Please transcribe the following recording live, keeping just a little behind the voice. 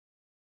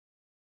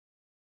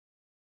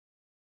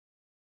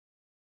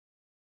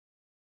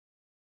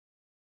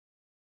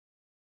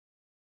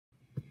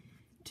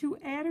To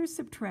add or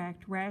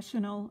subtract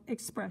rational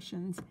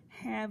expressions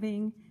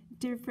having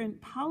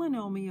different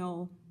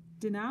polynomial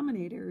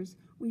denominators,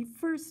 we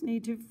first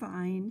need to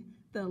find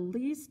the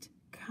least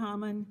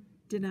common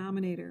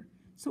denominator.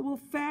 So we'll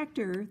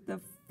factor the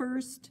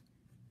first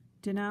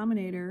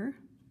denominator,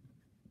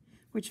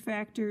 which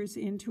factors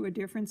into a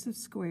difference of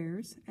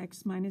squares,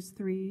 x minus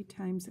 3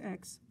 times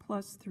x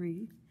plus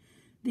 3.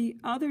 The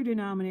other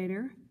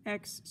denominator,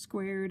 x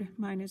squared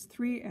minus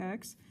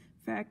 3x,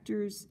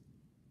 factors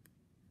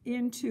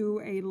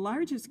into a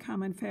largest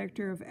common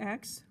factor of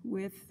x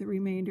with the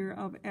remainder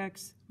of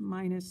x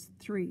minus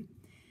 3.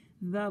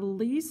 The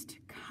least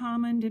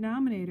common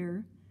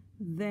denominator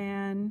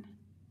then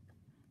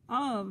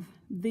of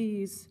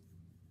these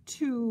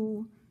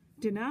two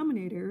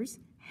denominators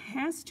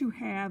has to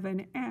have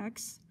an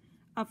x,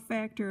 a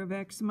factor of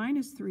x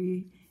minus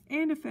 3,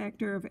 and a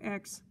factor of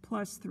x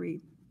plus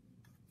 3.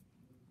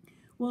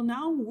 We'll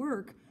now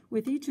work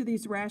with each of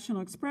these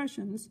rational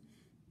expressions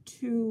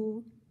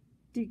to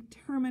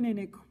determine an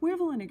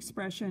equivalent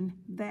expression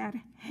that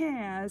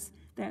has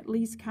that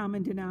least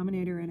common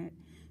denominator in it.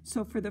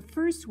 So for the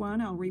first one,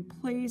 I'll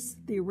replace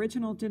the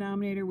original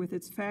denominator with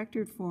its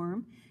factored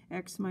form,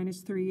 x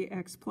minus 3,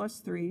 x plus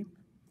 3.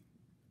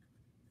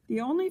 The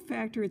only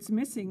factor it's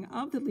missing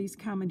of the least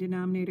common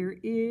denominator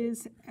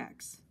is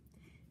x.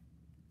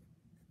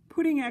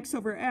 Putting x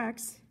over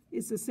x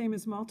is the same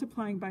as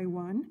multiplying by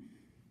 1.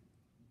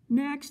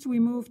 Next, we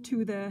move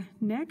to the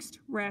next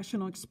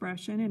rational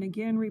expression, and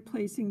again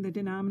replacing the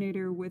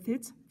denominator with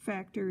its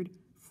factored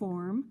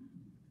form.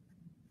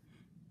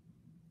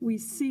 We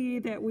see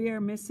that we are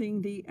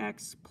missing the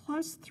x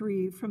plus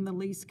 3 from the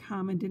least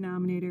common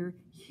denominator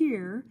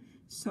here,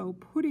 so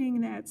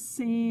putting that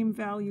same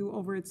value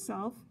over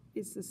itself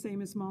is the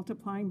same as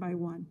multiplying by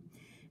 1.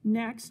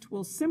 Next,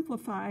 we'll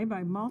simplify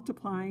by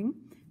multiplying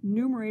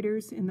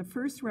numerators in the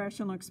first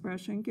rational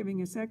expression,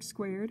 giving us x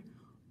squared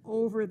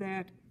over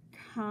that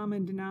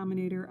common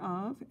denominator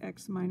of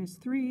x minus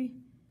 3,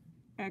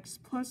 x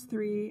plus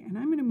 3, and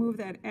I'm going to move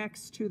that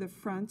x to the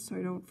front so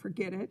I don't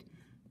forget it,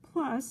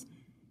 plus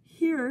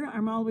here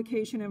our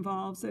multiplication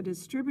involves a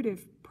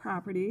distributive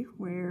property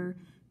where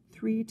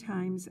 3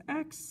 times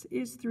x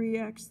is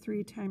 3x,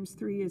 3 times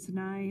 3 is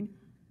 9,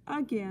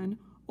 again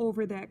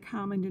over that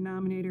common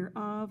denominator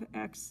of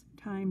x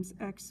times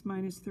x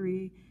minus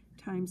 3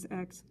 times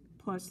x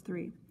plus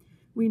 3.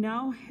 We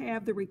now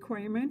have the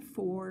requirement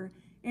for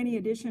any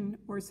addition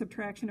or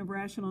subtraction of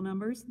rational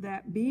numbers,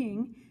 that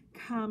being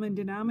common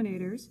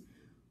denominators.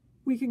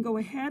 We can go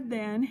ahead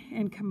then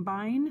and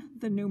combine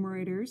the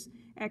numerators,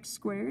 x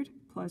squared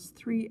plus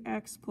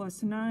 3x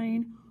plus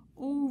 9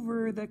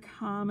 over the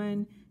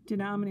common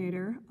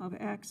denominator of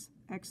x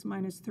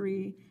minus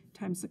 3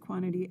 times the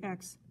quantity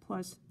x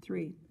plus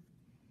 3.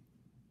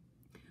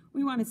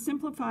 We want to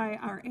simplify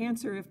our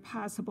answer if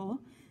possible.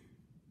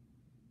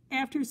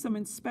 After some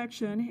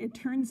inspection, it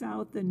turns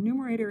out the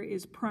numerator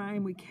is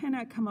prime. We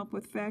cannot come up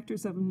with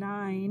factors of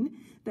 9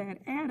 that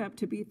add up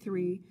to be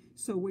 3,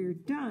 so we're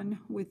done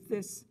with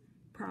this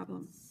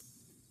problem.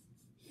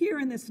 Here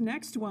in this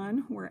next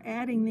one, we're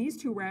adding these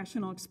two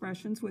rational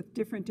expressions with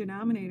different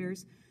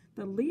denominators.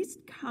 The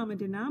least common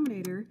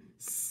denominator,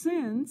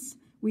 since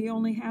we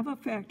only have a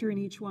factor in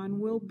each one,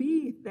 will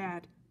be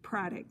that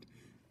product.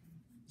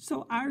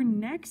 So our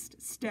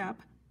next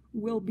step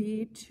will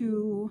be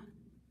to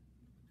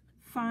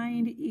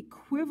find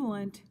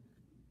equivalent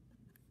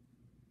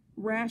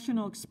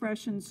rational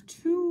expressions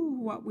to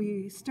what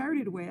we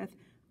started with,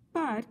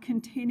 but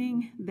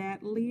containing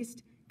that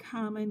least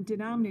common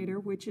denominator,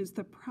 which is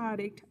the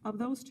product of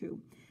those two.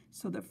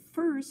 So the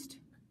first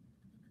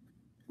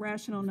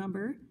rational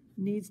number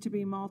needs to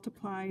be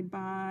multiplied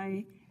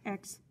by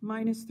x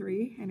minus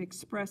 3 and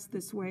expressed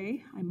this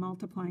way. I'm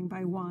multiplying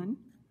by 1.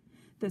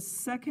 The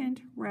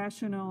second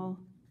rational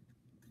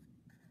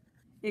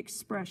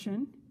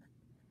expression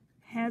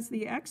has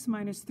the x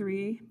minus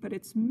 3, but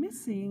it's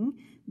missing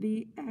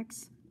the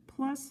x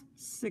plus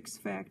 6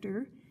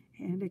 factor,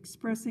 and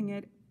expressing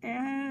it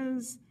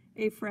as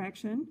a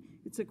fraction,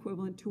 it's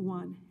equivalent to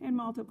 1, and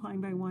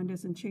multiplying by 1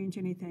 doesn't change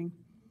anything.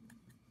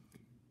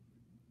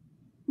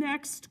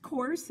 Next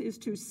course is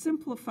to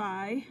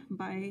simplify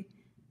by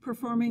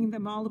performing the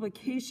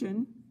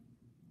multiplication.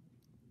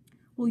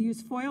 We'll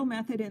use FOIL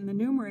method in the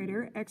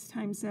numerator. X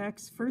times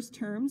x, first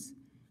terms,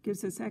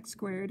 gives us x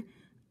squared.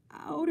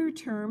 Outer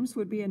terms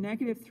would be a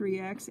negative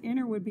 3x,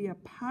 inner would be a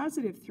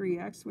positive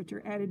 3x, which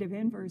are additive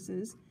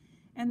inverses,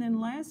 and then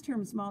last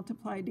terms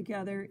multiplied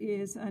together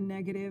is a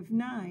negative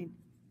 9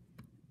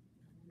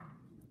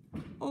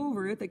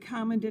 over the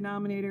common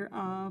denominator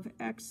of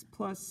x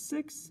plus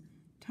 6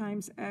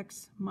 times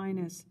x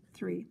minus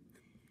 3.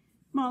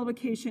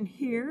 Multiplication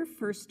here,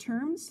 first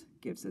terms,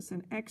 gives us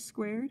an x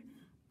squared,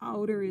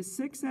 outer is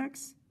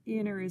 6x,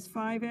 inner is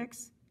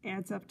 5x,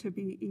 adds up to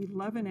be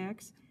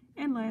 11x,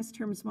 and last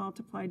terms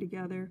multiplied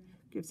together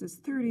gives us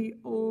 30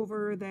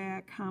 over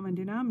that common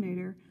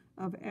denominator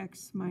of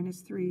x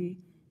minus 3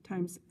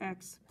 times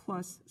x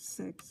plus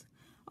 6.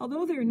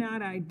 Although they're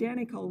not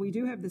identical, we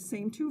do have the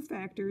same two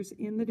factors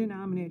in the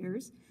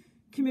denominators.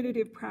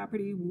 commutative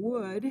property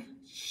would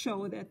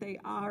show that they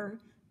are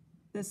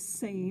the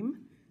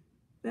same.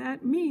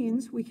 That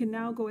means we can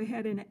now go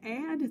ahead and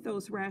add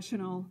those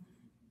rational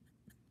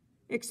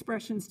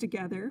expressions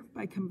together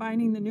by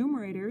combining the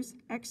numerators.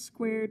 X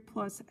squared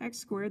plus x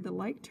squared, the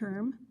like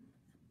term,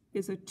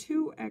 is a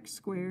 2x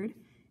squared.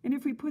 And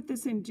if we put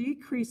this in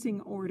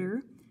decreasing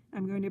order,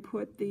 I'm going to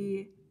put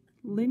the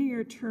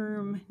linear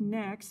term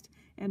next.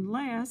 And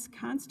last,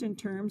 constant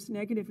terms,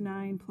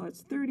 -9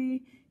 plus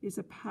 30 is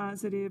a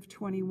positive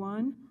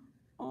 21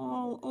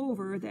 all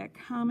over that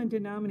common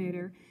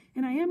denominator.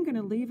 And I am going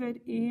to leave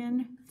it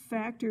in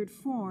factored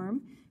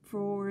form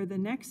for the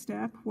next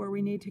step where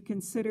we need to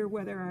consider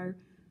whether our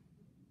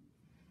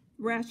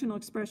rational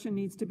expression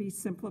needs to be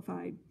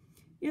simplified.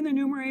 In the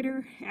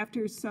numerator,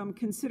 after some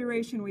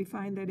consideration, we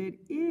find that it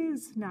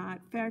is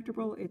not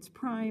factorable, it's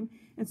prime,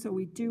 and so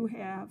we do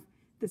have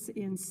this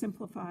in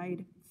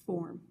simplified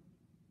form.